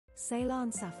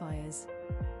Ceylon Sapphires.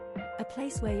 A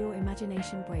place where your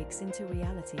imagination breaks into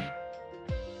reality.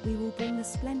 We will bring the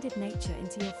splendid nature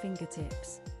into your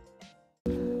fingertips.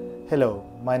 Hello,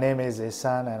 my name is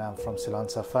Ihsan and I'm from Ceylon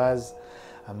Sapphires.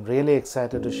 I'm really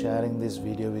excited to sharing this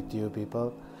video with you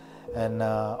people. And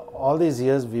all these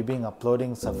years we've been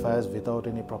uploading sapphires without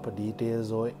any proper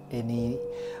details or any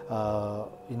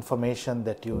information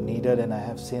that you needed, and I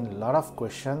have seen a lot of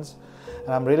questions,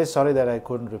 and I'm really sorry that I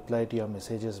couldn't reply to your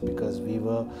messages because we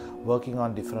were working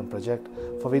on different project.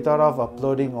 For we thought of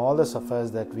uploading all the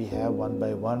sapphires that we have one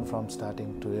by one from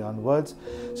starting today onwards,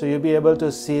 so you'll be able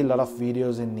to see a lot of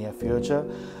videos in near future.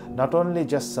 Not only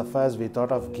just sapphires, we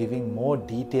thought of giving more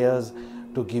details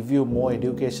to give you more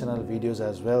educational videos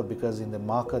as well, because in the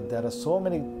market there are so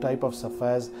many type of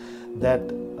sapphires that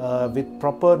with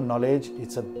proper knowledge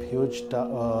it's a huge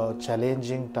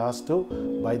challenging task to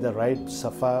buy the right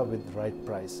sapphire with right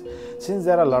price. Since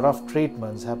there are a lot of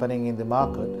treatments happening in the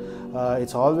market,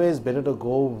 it's always better to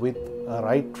go with a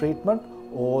right treatment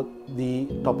or the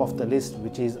top of the list,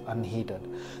 which is unheated.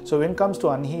 So when it comes to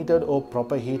unheated or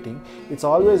proper heating, it's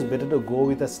always better to go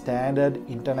with a standard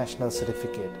international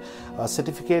certificate. A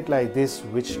certificate like this,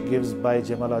 which gives by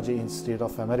Gemology Institute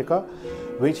of America,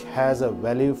 which has a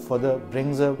value for the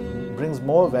brings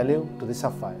more value to the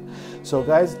sapphire. So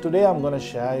guys, today I'm going to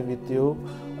share with you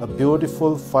a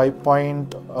beautiful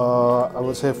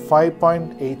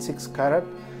 5.86 carat.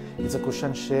 It's a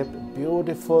cushion shape,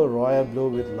 beautiful royal blue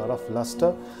with a lot of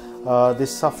luster.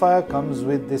 This sapphire comes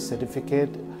with this certificate.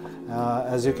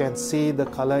 As you can see, the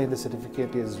color in the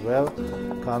certificate as well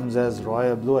comes as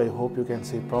royal blue. I hope you can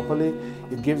see properly.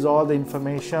 It gives all the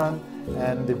information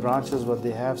and the branches what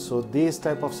they have. So these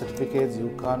type of certificates, you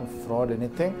can't fraud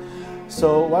anything.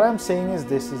 So what I'm saying is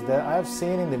this is that I've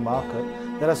seen in the market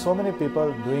there are so many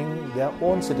people doing their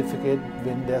own certificate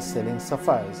when they're selling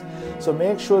sapphires. So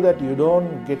make sure that you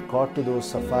don't get caught to those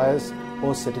sapphires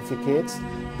or certificates,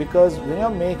 because when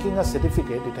you're making a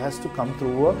certificate, it has to come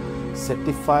through a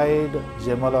certified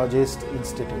gemologist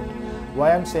institute.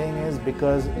 Why I'm saying is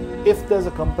because if there's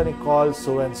a company called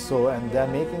so and so and they're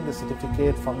making the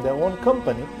certificate from their own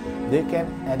company, they can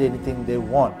add anything they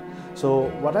want. So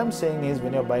what I'm saying is,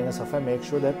 when you're buying a sapphire, make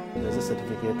sure that there's a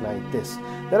certificate like this.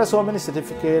 There are so many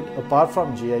certificates apart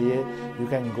from GIA. You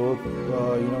can go,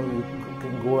 you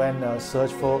can go and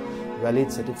search for valid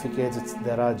certificates.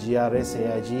 There are GRS,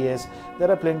 AIGS.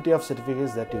 There are plenty of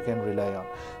certificates that you can rely on.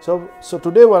 So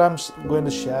today what I'm going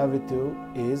to share with you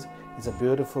is it's a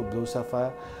beautiful blue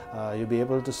sapphire. You'll be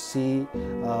able to see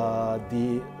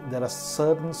there are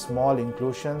certain small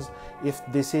inclusions. If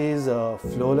this is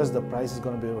flawless, the price is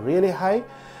going to be really high.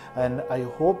 And I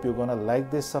hope you're going to like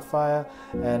this sapphire.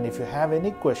 And if you have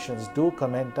any questions, do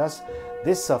comment us.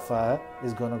 This sapphire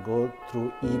is going to go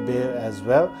through eBay as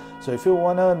well. So if you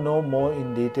want to know more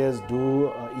in details,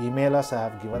 do email us. I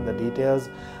have given the details.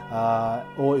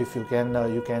 Or if you can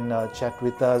chat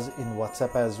with us in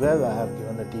WhatsApp as well. I have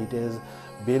given the details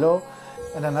below.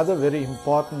 And another very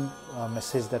important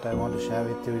message that I want to share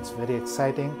with you, it's very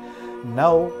exciting.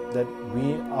 Now that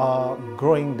we are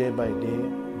growing day by day,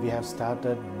 we have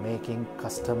started making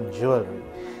custom jewelry.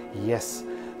 Yes.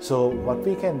 So what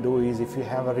we can do is, if you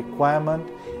have a requirement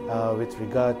with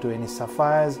regard to any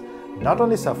sapphires, not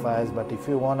only sapphires, but if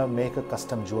you want to make a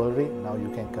custom jewelry, now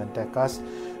you can contact us.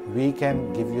 We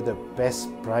can give you the best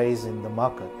price in the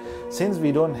market. Since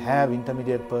we don't have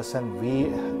intermediate person, we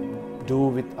do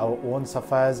with our own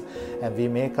sapphires and we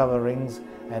make our rings,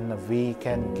 and we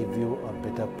can give you a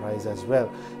better price as well.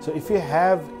 So if you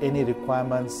have any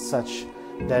requirements such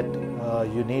that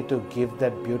you need to give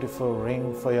that beautiful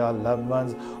ring for your loved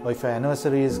ones, or if your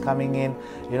anniversary is coming in,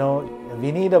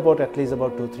 we need at least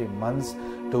about 2-3 months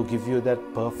to give you that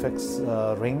perfect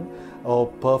ring or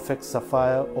perfect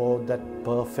sapphire or that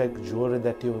perfect jewelry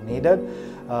that you needed.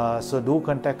 So do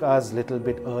contact us a little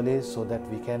bit early so that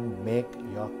we can make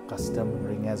your custom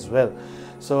ring as well.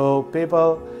 So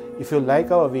people, if you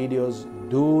like our videos,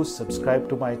 do subscribe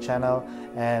to my channel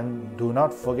and do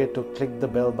not forget to click the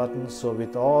bell button, so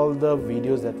with all the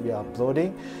videos that we are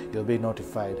uploading, you'll be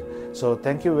notified. So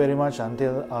thank you very much.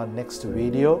 Until our next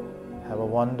video, have a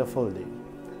wonderful day.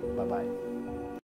 Bye bye.